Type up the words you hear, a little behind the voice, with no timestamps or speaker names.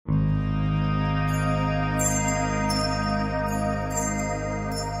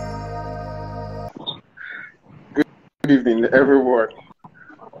good evening, everyone.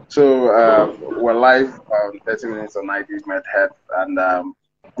 So we're live on 30 Minutes on IdealMedHealth, and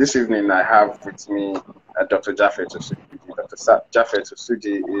this evening I have with me Dr. Japhet Osuji. Dr. Japhet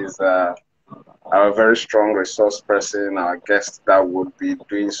Osuji is a very strong resource person, our guest that would be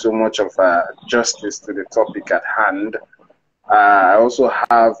doing so much of justice to the topic at hand. I also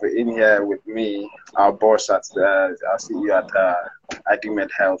have in here with me our boss at our CEO at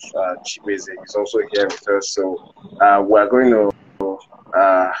IdealMedHealth, Chibeze, is also here with us. So we're going to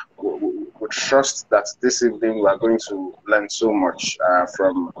we trust that this evening we are going to learn so much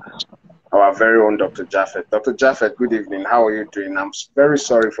from our very own Dr. Japhet. Dr. Japhet, good evening. How are you doing? I'm very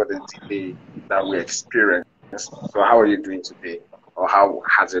sorry for the delay that we experienced. So how are you doing today? Or how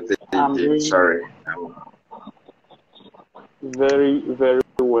has it been? Sorry. Very, very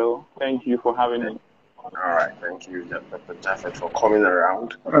well. Thank you for having me. All right. Thank you, Dr. Japhet, for coming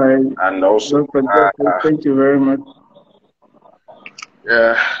around. All right. And also, Dr. Japhet, thank you very much.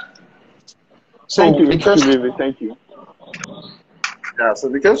 Yeah. So thank you, because thank you. Yeah, so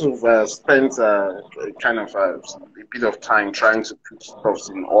because we've spent kind of a bit of time trying to put stuff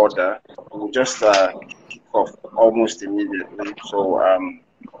in order, we'll just kick off almost immediately. So,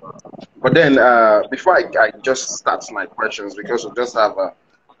 but then before I just start my questions, because we just have a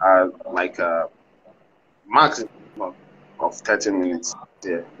maximum of 30 minutes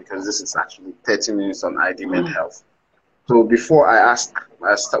here, because this is actually 30 minutes on IdealMedHealth. So before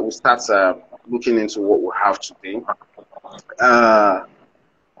we start looking into what we have today.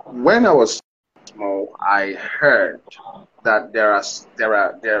 When I was small, I heard that there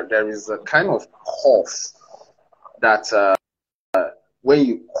is a kind of cough that when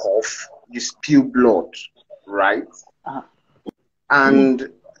you cough, you spill blood, right? And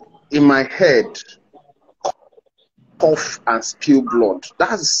in my head, cough and spill blood,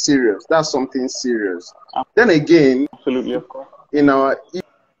 that's serious. That's something serious. Then again, absolutely, of course. In our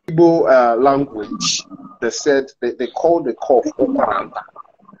Igbo language, they call the cough okwaranta.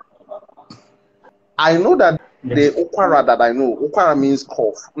 I know that the okwara that I know, okwara means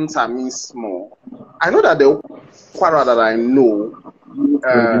cough, nta means small. I know that the okwara that I know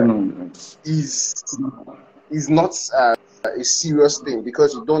is not a serious thing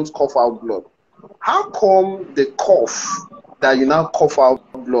because you don't cough out blood. How come the cough that you now cough out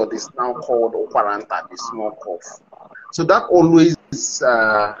blood is now called okwaranta, the small cough? So that always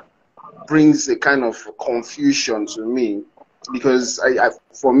brings a kind of confusion to me, because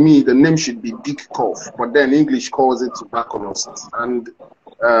for me the name should be big cough, but then English calls it tuberculosis, and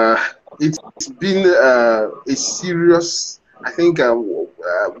it's been a serious, I think,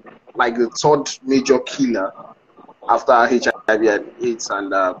 like the third major killer after HIV/AIDS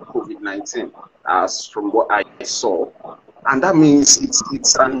and COVID-19, as from what I saw, and that means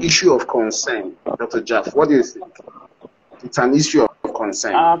it's an issue of concern. Dr. Jaff, what do you think? It's an issue of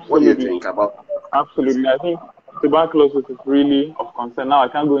concern. Absolutely. What do you think about that? Absolutely. I think tuberculosis is really of concern. Now I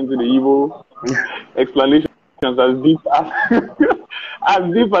can't go into the evil explanations as deep as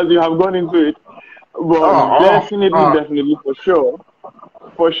you have gone into it. But definitely for sure,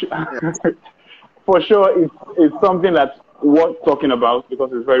 for sure it's something that's worth talking about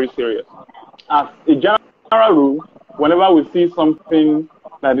because it's very serious. As a general rule, whenever we see something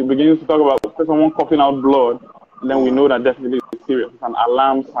that it begins to talk about someone coughing out blood, then we know that definitely it's serious. It's an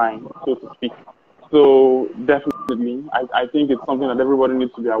alarm sign, so to speak. So definitely, I think it's something that everybody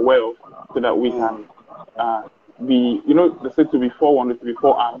needs to be aware of, so that we can be, they say to be forewarned is to be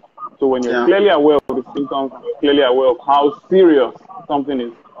forearmed. So when you're clearly aware of the symptoms, and you're clearly aware of how serious something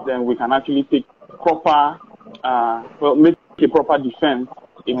is, then we can actually take proper, make a proper defense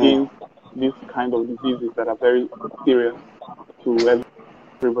against these kind of diseases that are very serious to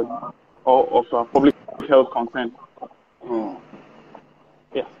everybody, or of public health concern.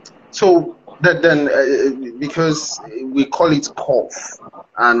 Yeah. So then, because we call it cough,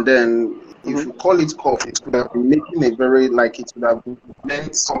 and then if you call it cough, it could have been making a very, like, it would have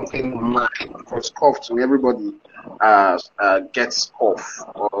meant something mad, because cough to everybody gets cough,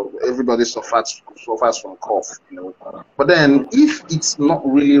 or everybody suffers from cough, But then if it's not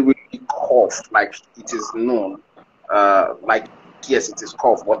really cough like it is known, like, yes, it is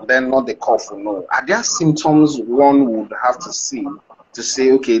cough, but then not the cough we know. Are there symptoms one would have to see to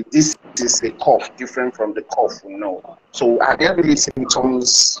say, okay, this is a cough different from the cough we know? So are there really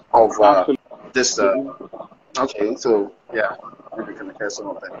symptoms of this? Okay, so yeah, maybe we can hear some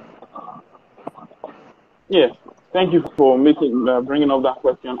of them. Yes, thank you for bringing up that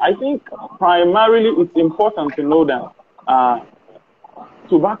question. I think primarily it's important to know that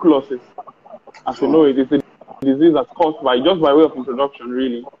tuberculosis, as you know, it is a disease that's caused by, just by way of introduction,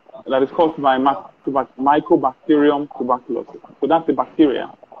 really, that is caused by Mycobacterium tuberculosis. So that's the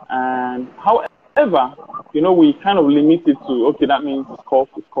bacteria. And however, we kind of limit it to, okay, that means it's cough.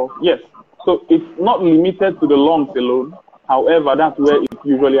 Yes. So it's not limited to the lungs alone. However, that's where it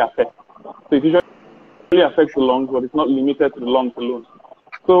usually affects. So it usually affects the lungs, but it's not limited to the lungs alone.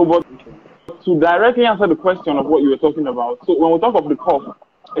 So, but to directly answer the question of what you were talking about, so when we talk of the cough,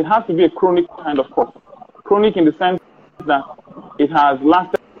 it has to be a chronic kind of cough. Chronic in the sense that it has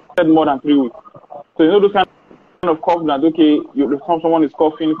lasted more than 3 weeks. So those kind of cough that, okay, someone is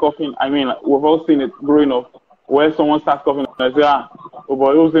coughing. I mean, we've all seen it growing up, where someone starts coughing and they say, oh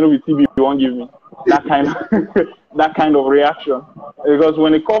boy, who's going to be TB, you won't give me. That kind of reaction. Because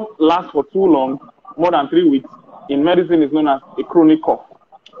when a cough lasts for too long, more than 3 weeks, in medicine is known as a chronic cough.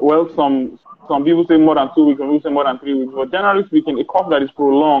 Well, some people say more than 2 weeks, some people say more than 3 weeks. But generally speaking, a cough that is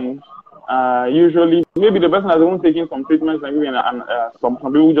prolonged, usually, maybe the person has even taken some treatments, and some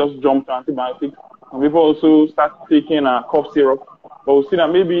people just jump to antibiotics. Some people also start taking cough syrup. But we'll see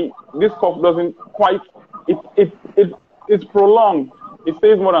that maybe this cough doesn't quite, it's prolonged. It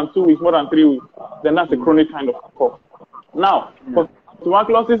stays more than 2 weeks, more than 3 weeks. Then that's a chronic kind of cough. Now, for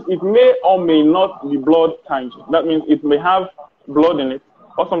tuberculosis, it may or may not be blood kind. That means it may have blood in it,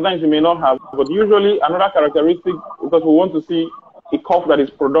 or sometimes it may not have. But usually, another characteristic, because we want to see a cough that is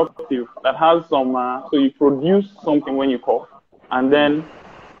productive, that has some, so you produce something when you cough. And then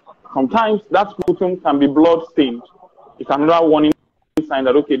sometimes that sputum can be blood stained. It's another warning sign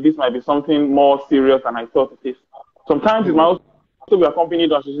that, okay, this might be something more serious than I thought it is. Sometimes it might also be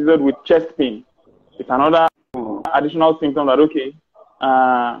accompanied or associated with chest pain. It's another additional symptom that, okay,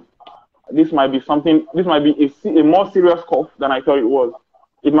 this might be a more serious cough than I thought it was.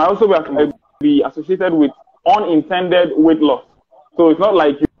 It might also be associated with unintended weight loss. So it's not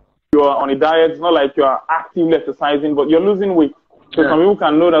like you are on a diet, it's not like you are actively exercising, but you're losing weight. So some people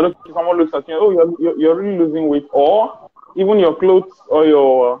can know that, okay, someone looks at you, oh, you're really losing weight. Or even your clothes or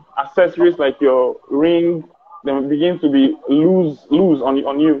your accessories like your ring, they begin to be loose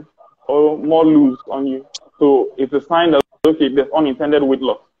on you, or more loose on you. So it's a sign that, okay, there's unintended weight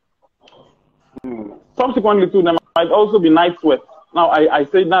loss. Subsequently, too, there might also be night sweat. Now, I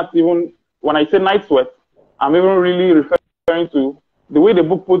say that even when I say night sweat, I'm even really referring to the way the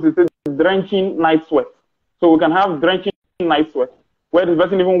book puts it, it's drenching night sweat. So we can have drenching night sweat, where the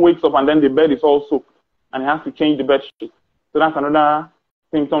person even wakes up and then the bed is all soaked, and he has to change the bed sheet. So that's another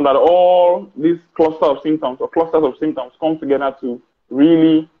symptom that all these clusters of symptoms come together to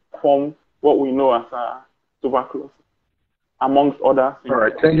really form what we know as tuberculosis, amongst other symptoms. All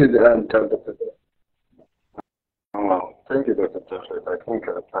right, thank you, Dr. Thank you, Dr. Japhet. I think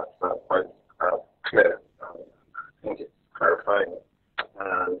that's quite clear. I think it's clarifying.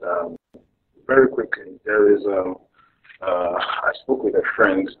 And very quickly, there is, I spoke with a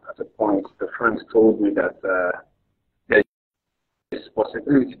friend at a point. The friend told me that there is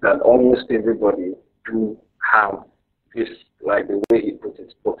possibility that almost everybody do have this, like the way he put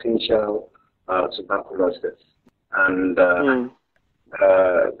it, potential tuberculosis. And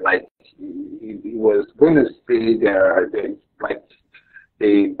like he was going to say like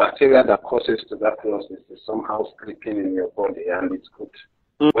the bacteria that causes tuberculosis is somehow sleeping in your body, and it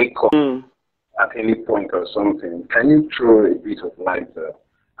could wake up at any point or something. Can you throw a bit of light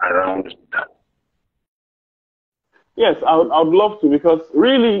around that? Yes, I would love to, because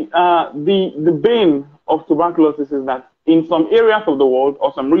really the bane of tuberculosis is that in some areas of the world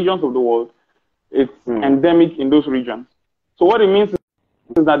or some regions of the world, it's endemic in those regions. So what it means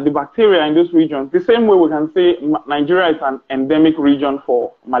is that the bacteria in those regions, the same way we can say Nigeria is an endemic region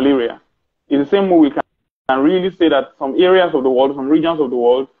for malaria, is the same way we can really say that some areas of the world, some regions of the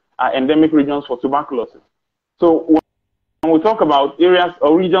world are endemic regions for tuberculosis. So when we talk about areas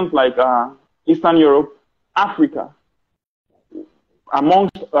or regions like Eastern Europe, Africa,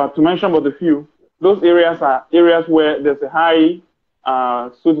 amongst, to mention but a few, those areas are areas where there's a high,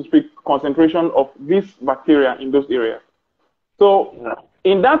 so to speak, concentration of this bacteria in those areas. So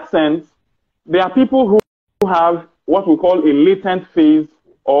in that sense, there are people who have what we call a latent phase,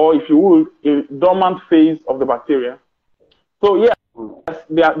 or if you would, a dormant phase of the bacteria. So yes,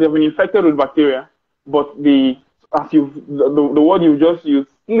 they've been infected with bacteria, but the word you just used,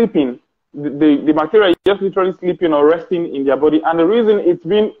 sleeping, the bacteria is just literally sleeping or resting in their body, and the reason it's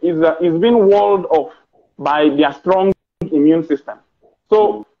been walled off by their strong immune system.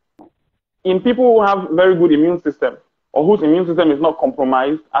 So in people who have very good immune system, or whose immune system is not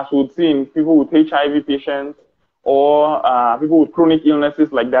compromised, as we would see in people with HIV patients, or people with chronic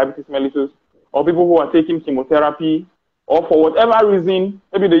illnesses like diabetes mellitus, or people who are taking chemotherapy, or for whatever reason,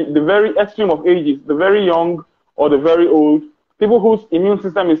 maybe the very extreme of ages, the very young or the very old, people whose immune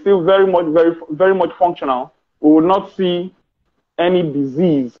system is still very much functional, we will not see any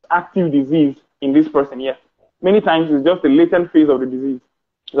disease, active disease in this person yet. Many times it's just the latent phase of the disease,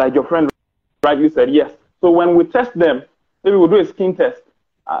 like your friend rightly said, yes. So when we test them, maybe we'll do a skin test.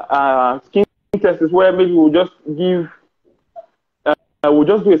 Skin test is where maybe we'll just do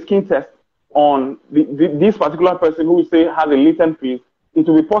a skin test on this particular person who we say has a latent phase. It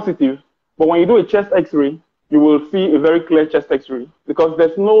will be positive, but when you do a chest X-ray, you will see a very clear chest X-ray because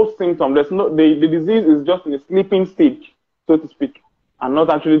there's no symptom. The disease is just in a sleeping stage, so to speak, and not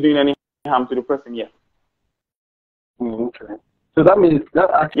actually doing any harm to the person yet. Okay. So that means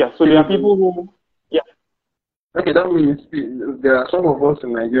that actually. Yeah. So there are people who. Yeah. Okay, that means there are some of us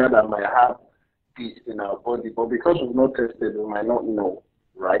in Nigeria that might have this in our body, but because we've not tested, we might not know,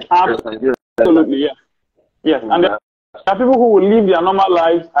 right? Absolutely, yes. Yes, and there are people who will live their normal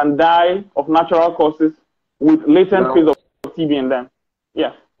lives and die of natural causes with latent phase of TB in them.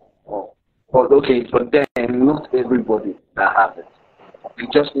 Yes. Oh. But okay, but then not everybody that has it. You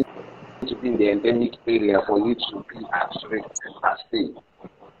just need to be in the endemic area for you to be at risk per se.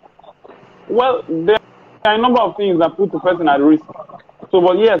 Well, there are a number of things that put the person at risk. So,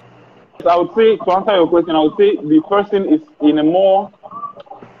 but yes, I would say, to answer your question, I would say the person is in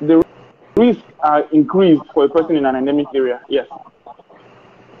the risks are increased for a person in an endemic area. Yes.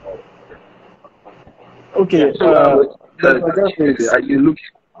 Okay.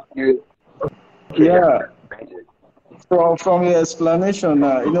 From your explanation,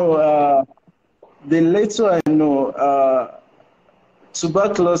 the little I know,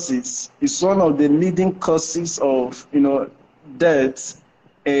 tuberculosis is one of the leading causes of, death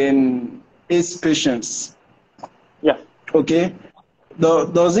in AIDS patients. Yes. Okay.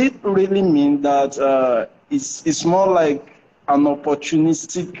 Does it really mean that it's more like an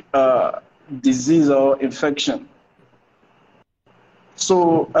opportunistic disease or infection?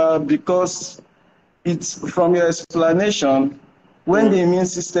 So because it's from your explanation, when the immune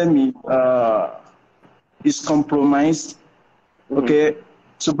system is compromised, okay,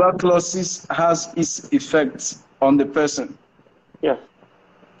 tuberculosis has its effects on the person. Yes.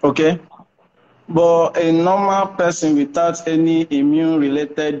 Okay. But a normal person without any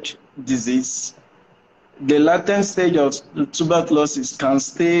immune-related disease, the latent stage of tuberculosis can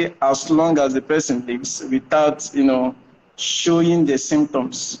stay as long as the person lives without, showing the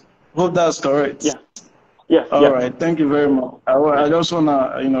symptoms. Hope that's correct. Yeah. Yes. All right. Thank you very much. I just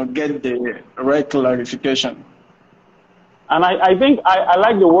wanna, get the right clarification. And I think I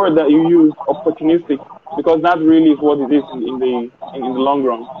like the word that you use, opportunistic, because that really is what it is in the long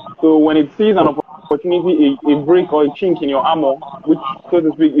run. So when it sees an opportunity, a break or a chink in your armor, which, so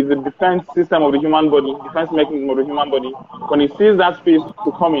to speak, is the defense system of the human body, defense mechanism of the human body, when it sees that space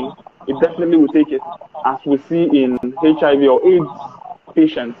to come in, it definitely will take it, as we see in HIV or AIDS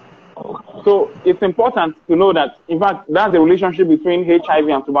patients. So it's important to know that, in fact, that's the relationship between HIV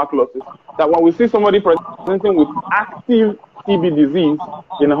and tuberculosis. That when we see somebody presenting with active TB disease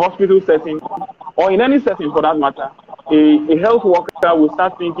in a hospital setting, or in any setting for that matter, a health worker will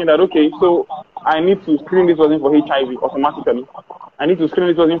start thinking that, okay, so I need to screen this person for HIV automatically. I need to screen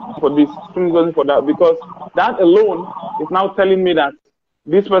this person for this, screen this person for that, because that alone is now telling me that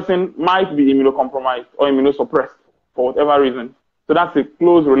this person might be immunocompromised or immunosuppressed for whatever reason. So that's a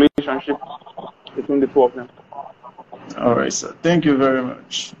close relationship between the two of them. All right, sir. Thank you very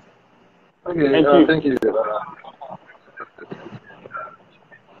much. Okay, thank you.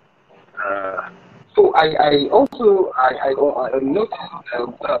 So I also noticed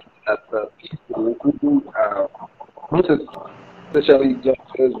that people who not especially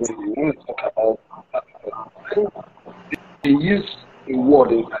doctors, when they want to talk about they use a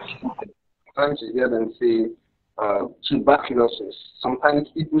word in particular. Sometimes you hear them say tuberculosis. Sometimes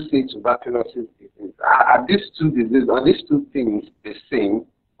people say tuberculosis disease. Are these two diseases, are these two things the same,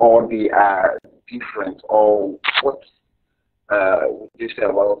 or they are different, or what would you say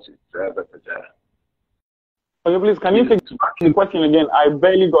about it, Dr. Jaya? Okay, please, can you take the question again? I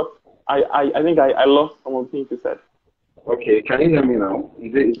barely got, I think I lost some of the things you said. Okay, can you hear me now?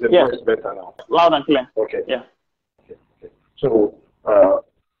 Is the voice better now? Loud and clear. Okay. Yeah. Okay. So,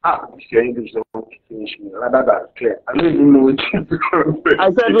 if your English don't finish me, rather than clear. I don't even know what you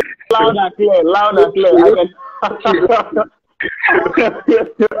I said loud and clear, loud and clear.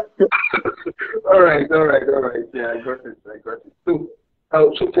 All right. Yeah, I got it.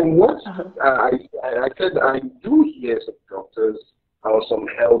 So from what I said, I do hear some doctors or some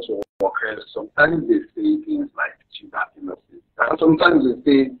health workers, sometimes they say things like tuberculosis, and sometimes they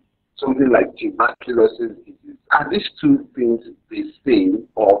say something like tuberculosis disease. Are these two things the same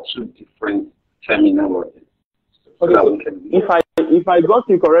or two different terminologies? So that we can if I got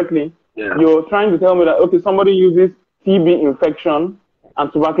you correctly, you're trying to tell me that, okay, somebody uses TB infection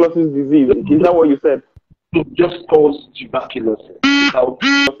and tuberculosis disease. Is that what you said? Just cause tuberculosis.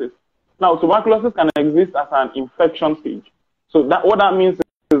 Now, tuberculosis can exist as an infection stage. So what that means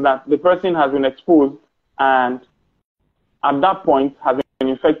is that the person has been exposed and at that point has been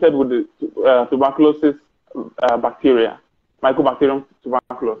infected with the tuberculosis bacteria, Mycobacterium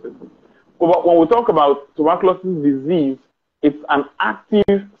tuberculosis. But when we talk about tuberculosis disease, it's an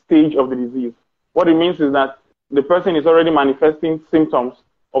active stage of the disease. What it means is that the person is already manifesting symptoms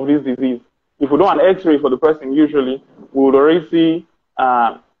of this disease. If we do an X-ray for the person, usually we would already see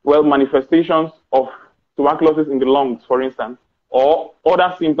manifestations of tuberculosis in the lungs, for instance, or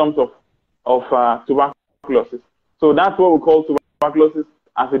other symptoms of tuberculosis. So that's what we call tuberculosis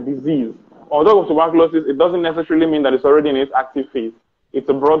as a disease. Although tuberculosis, it doesn't necessarily mean that it's already in its active phase. It's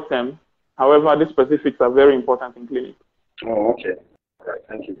a broad term. However, the specifics are very important in clinic. Oh, okay. All right.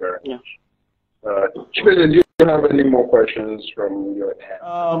 Thank you very much. Yeah. Chibeze, do you have any more questions from your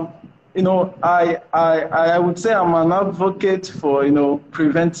end? You know, I would say I'm an advocate for, you know,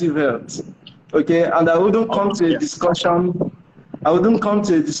 preventive health. Okay, and I wouldn't come to a discussion. I wouldn't come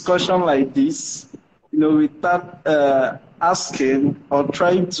to a discussion like this, you know, without asking or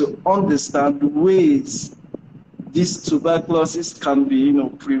trying to understand ways this tuberculosis can be, you know,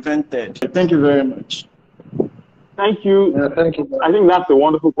 prevented. Thank you very much. Thank you. Yeah, thank you. I think that's a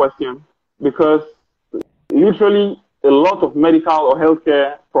wonderful question because literally a lot of medical or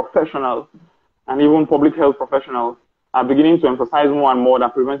healthcare professionals and even public health professionals are beginning to emphasize more and more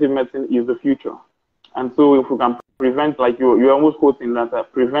that preventive medicine is the future. And so if we can prevent, like you're almost quoting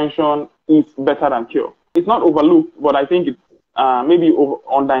that prevention is better than cure. It's not overlooked, but I think it's maybe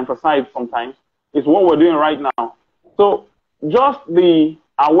underemphasized sometimes. It's what we're doing right now. So just the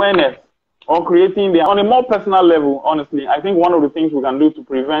awareness or creating on a more personal level, honestly, I think one of the things we can do to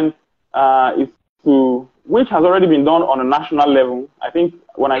prevent is which has already been done on a national level. I think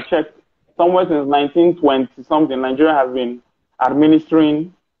when I checked, somewhere since 1920 something, Nigeria has been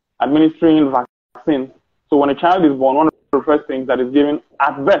administering vaccines. So when a child is born, one of the first things that is given,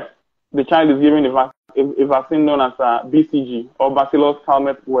 at best, the child is given a vaccine known as BCG, or Bacillus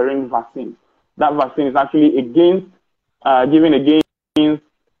calmette-guerin vaccine. That vaccine is actually given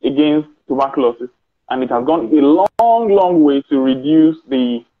against tuberculosis, and it has gone a long way to reduce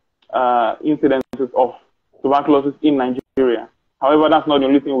the incidences of tuberculosis in Nigeria. However, that's not the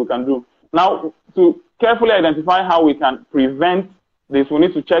only thing we can do. Now, to carefully identify how we can prevent this, we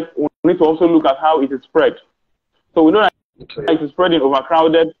need to also look at how it is spread. So we know that it is spread in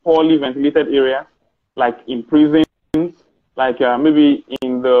overcrowded, poorly ventilated areas, like in prisons, like maybe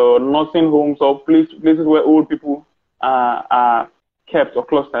in the nursing homes or places where old people are kept or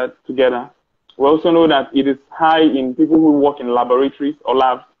clustered together. We also know that it is high in people who work in laboratories or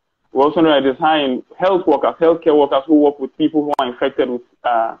labs. We also know that it is high in healthcare workers who work with people who are infected with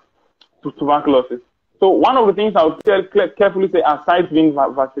tuberculosis. So one of the things I would carefully say, aside being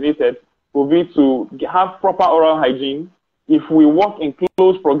vaccinated, will be to have proper oral hygiene. If we work in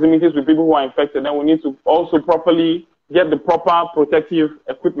close proximities with people who are infected, then we need to also properly get the proper protective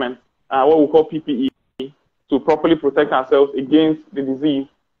equipment, what we call PPE, to properly protect ourselves against the disease.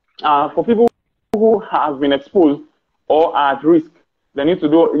 For people who have been exposed or are at risk, they need to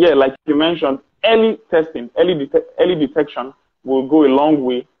do, like you mentioned, early testing, early detection will go a long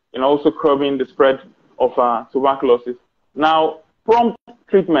way in also curbing the spread of tuberculosis. Now, prompt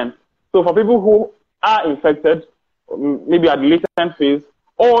treatment. So for people who are infected, maybe at the latent phase,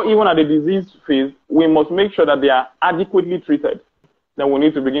 or even at the disease phase, we must make sure that they are adequately treated. Then we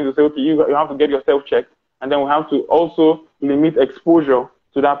need to begin to say, okay, you have to get yourself checked, and then we have to also limit exposure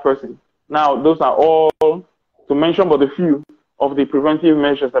to that person. Now, those are all, to mention but a few of the preventive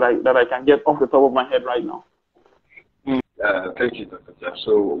measures that I can get off the top of my head right now. Thank you, Dr. Jeff.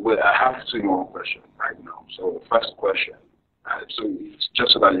 So I have two more questions right now. So first question, so it's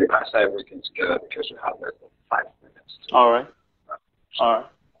just so that you answer everything together because we have less than 5 minutes. All right.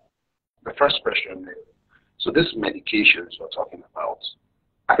 The first question is, so these medications we're talking about,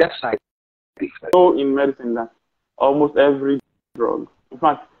 are there side effects? So in medicine, that almost every drug, in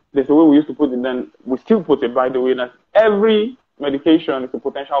fact, there's a way we used to put it, then we still put it, by the way, that every medication is a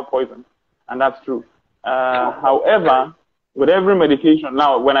potential poison, and that's true. However, with every medication,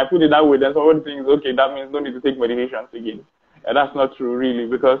 now, when I put it that way, then somebody thinks, okay, that means no need to take medications again. That's not true, really,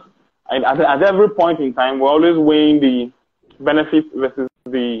 because at every point in time, we're always weighing the benefit versus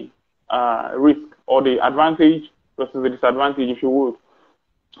the risk, or the advantage versus the disadvantage, if you would.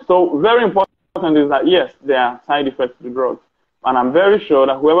 So very important is that, yes, there are side effects to the drug. And I'm very sure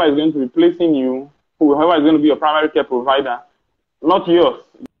that whoever is going to be placing you whoever is going to be your primary care provider, not yours,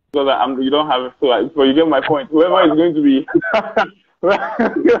 because you don't have it, so you get my point. Whoever is going to be, whoever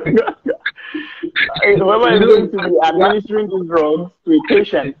is going to be administering these drugs to a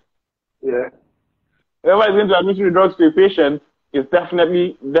patient, whoever is going to administer the drugs to a patient is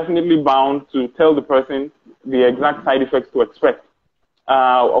definitely bound to tell the person the exact side effects to expect.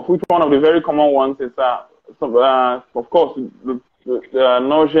 Of which one of the very common ones is, of course, the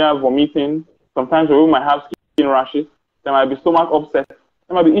nausea, vomiting. Sometimes we might have skin rashes. There might be stomach upset.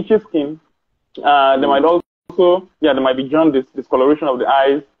 There might be itchy skin. There might also, there might be jaundice, discoloration of the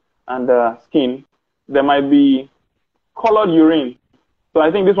eyes and skin. There might be colored urine. So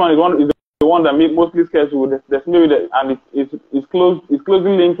I think this one is the one that mostly scares you. There's maybe and it's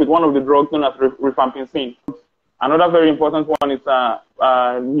closely linked with one of the drugs known as rifampicin. Another very important one is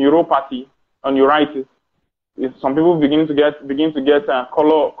neuropathy or neuritis. Some people begin to get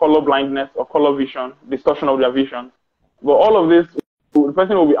color blindness or color vision, distortion of their vision. But all of this, the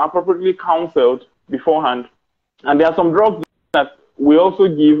person will be appropriately counseled beforehand. And there are some drugs that we also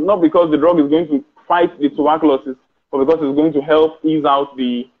give, not because the drug is going to fight the tuberculosis, but because it's going to help ease out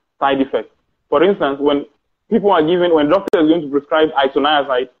the side effects. For instance, when doctor is going to prescribe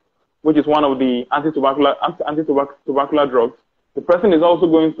isoniazid, which is one of the anti-tubercular drugs, the person is also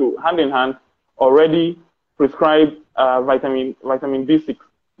going to, hand in hand, already prescribe vitamin B6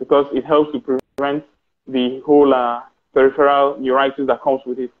 because it helps to prevent the whole peripheral neuritis that comes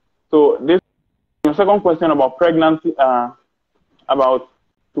with it. So your second question about pregnancy, about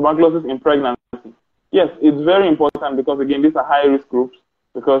tuberculosis in pregnancy. Yes, it's very important because, again, these are high-risk groups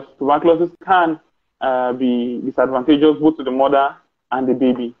because tuberculosis can be disadvantageous both to the mother and the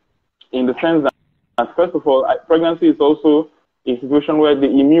baby, in the sense that first of all, pregnancy is also a situation where the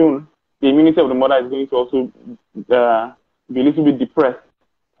immunity of the mother is going to also be a little bit depressed,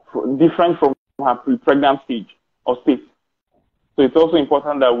 different from her pre-pregnant stage or state. So it's also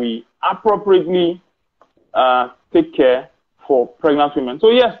important that we appropriately take care for pregnant women. So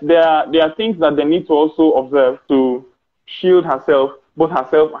yes, there are things that they need to also observe to shield both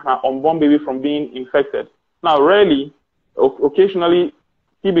herself and her unborn baby from being infected. Now, rarely, occasionally,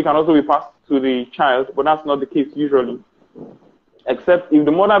 TB can also be passed to the child, but that's not the case usually. Except if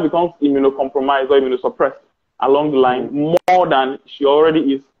the mother becomes immunocompromised or immunosuppressed along the line more than she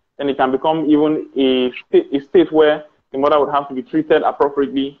already is, then it can become even a state where the mother would have to be treated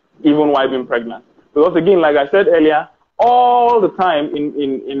appropriately even while being pregnant. Because again, like I said earlier, all the time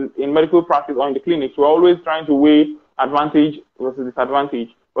in medical practice or in the clinics, we're always trying to weigh advantage versus disadvantage.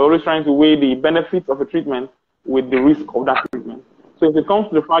 We're always trying to weigh the benefits of a treatment with the risk of that treatment. So if it comes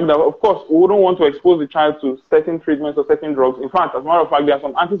to the fact that, of course, we wouldn't want to expose the child to certain treatments or certain drugs. In fact, as a matter of fact, there are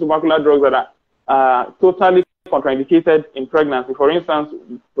some anti-tubercular drugs that are totally contraindicated in pregnancy. For instance,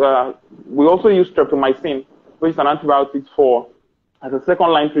 we also use streptomycin, which is an antibiotic as a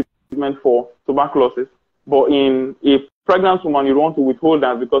second-line treatment for tuberculosis. But in a pregnant woman, you don't want to withhold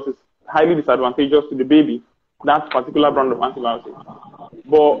that because it's highly disadvantageous to the baby, that particular brand of antibiotic.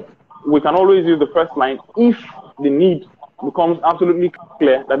 But we can always use the first line if the need becomes absolutely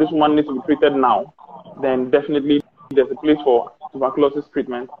clear that this woman needs to be treated now, then definitely there's a place for tuberculosis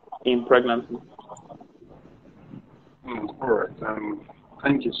treatment in pregnancy. All right.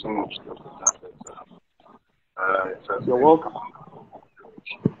 Thank you so much, Dr. Japhet. You're welcome.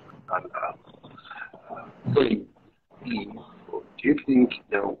 And, do you think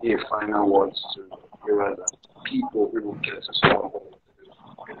there will be a final word to hear that people who will get to some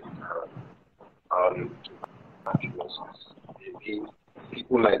tuberculosis? Maybe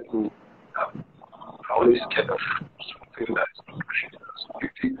people like who are always scared of something that is pushing us. Do you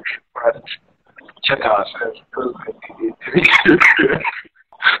think we should perhaps check ourselves because do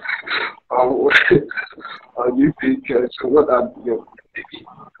you think so? What are your maybe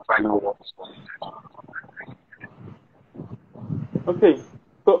final words? Okay,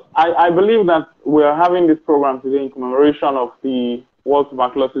 so I believe that we are having this program today in commemoration of the World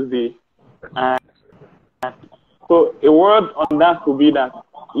Tuberculosis Day. So a word on that would be that,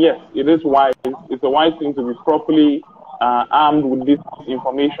 yes, it is wise. It's a wise thing to be properly armed with this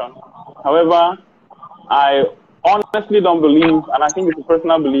information. However, I honestly don't believe, and I think it's a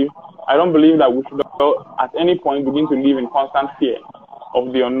personal belief, I don't believe that we should at any point begin to live in constant fear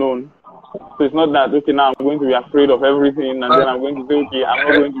of the unknown. So it's not that, okay, now I'm going to be afraid of everything, and then I'm going to say, okay, I'm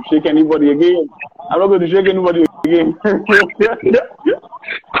not going to shake anybody again. I'm not going to shake anybody again. Now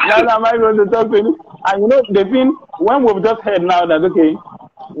am I going to talk to you? And you know, the thing, when we've just heard now that, okay,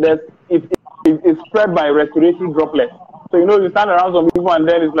 it's spread by respiratory droplets. So, you know, you stand around some people and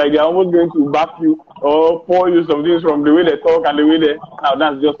then it's like they're almost going to back you or pour you some things from the way they talk and the way they... Now,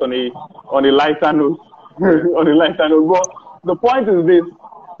 that's just on a lighter note. On a lighter note. But the point is this.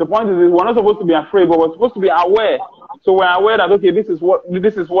 The point is this. We're not supposed to be afraid, but we're supposed to be aware. So we're aware that, okay, this is what leads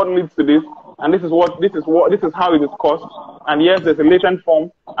to this, and this is how it is caused. And yes, there's a latent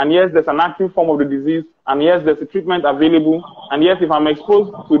form, and yes, there's an active form of the disease, and yes, there's a treatment available, and yes, if I'm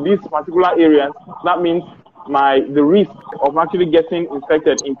exposed to these particular areas, that means the risk of actually getting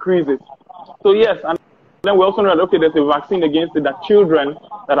infected increases. So yes, and then we also know that, okay, there's a vaccine against it, that children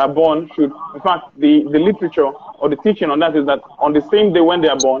that are born should, in fact, the literature or the teaching on that is that on the same day when they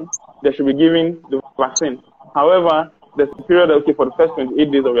are born, they should be given the vaccine. However, there's a period, okay, for the first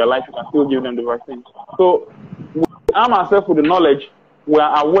 28 days of your life, you can still give them the vaccine. So we arm ourselves with the knowledge, we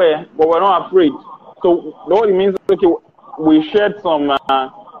are aware, but we're not afraid. So what it means is, okay, we shared some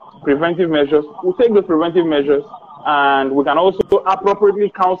preventive measures. We take those preventive measures, and we can also appropriately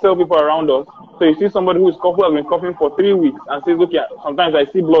counsel people around us. So you see somebody who has been coughing for 3 weeks and says, okay, sometimes I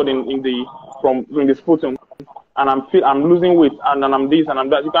see blood from the sputum, and I'm losing weight, and then I'm this and I'm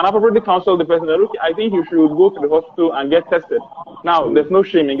that. You can appropriately counsel the person that, okay, I think you should go to the hospital and get tested. Now, there's no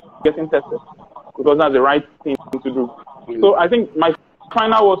shame in getting tested, because that's the right thing to do. So I think my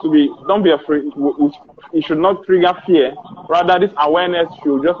final word to be, don't be afraid. It should not trigger fear. Rather, this awareness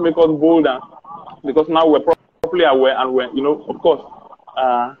should just make us bolder, because now we're properly aware, and we're, you know, of course,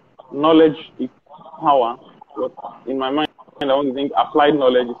 knowledge is power. But in my mind, I want to think applied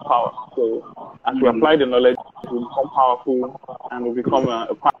knowledge is power. So as we apply the knowledge, we become powerful, and we become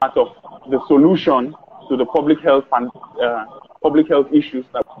a part of the solution to the public health and public health issues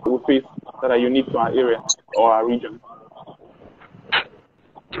that we face that are unique to our area or our region.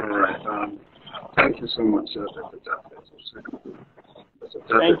 All right. Thank you so much, Dr. Japhet.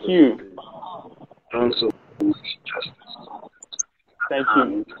 Thank you. Also, justice. Thank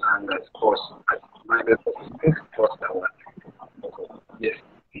you. And of course, I reminded of the big first that one. Yes,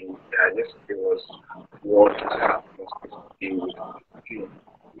 yesterday was World Hospital.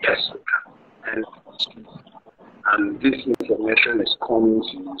 Yes, we can. And this information is coming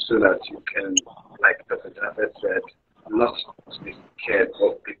to you so that you can, like Dr. Japhet said, not be scared,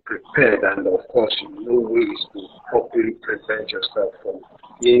 but be prepared. And of course, you know ways to properly prevent yourself from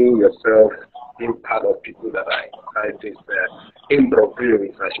seeing yourself being part of people that are inside this imbroglio,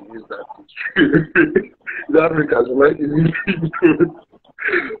 if I should use that. The Africans might be good.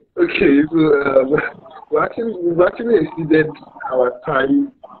 Okay, so we've actually exceeded our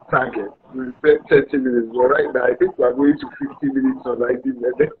time target. We said 30 minutes, but right now I think we're going to 50 minutes or 90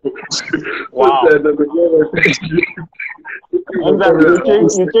 minutes. Wow. You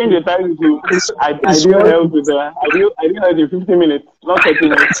change the time to ideal health with ideal health in 50 minutes, not 30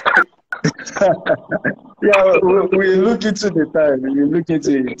 minutes. Yeah, we look into the time. We look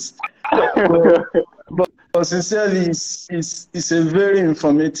into it. But sincerely, it's a very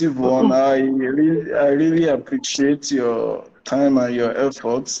informative one. I really appreciate your time and your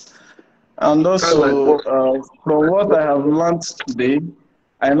efforts. And also, from what I have learned today,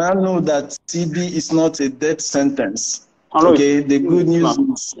 I now know that TB is not a death sentence. Okay, the good news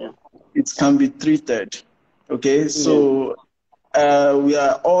is it can be treated. Okay, so we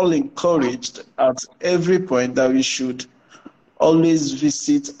are all encouraged at every point that we should always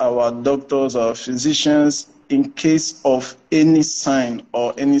visit our doctors or physicians in case of any sign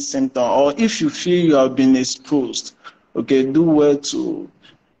or any symptom, or if you feel you have been exposed. Okay, do well to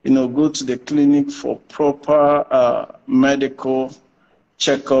go to the clinic for proper medical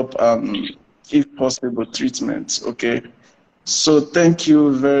checkup and, if possible, treatment. Okay. So thank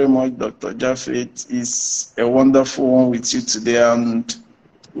you very much, Dr. Japhet. It's a wonderful one with you today, and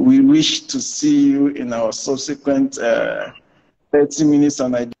we wish to see you in our subsequent 30 minutes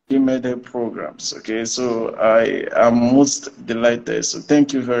on IdealMedHealth programs. Okay, so I am most delighted. So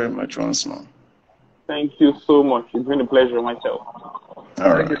thank you very much once more. Thank you so much. It's been a pleasure myself.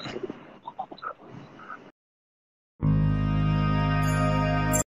 All right.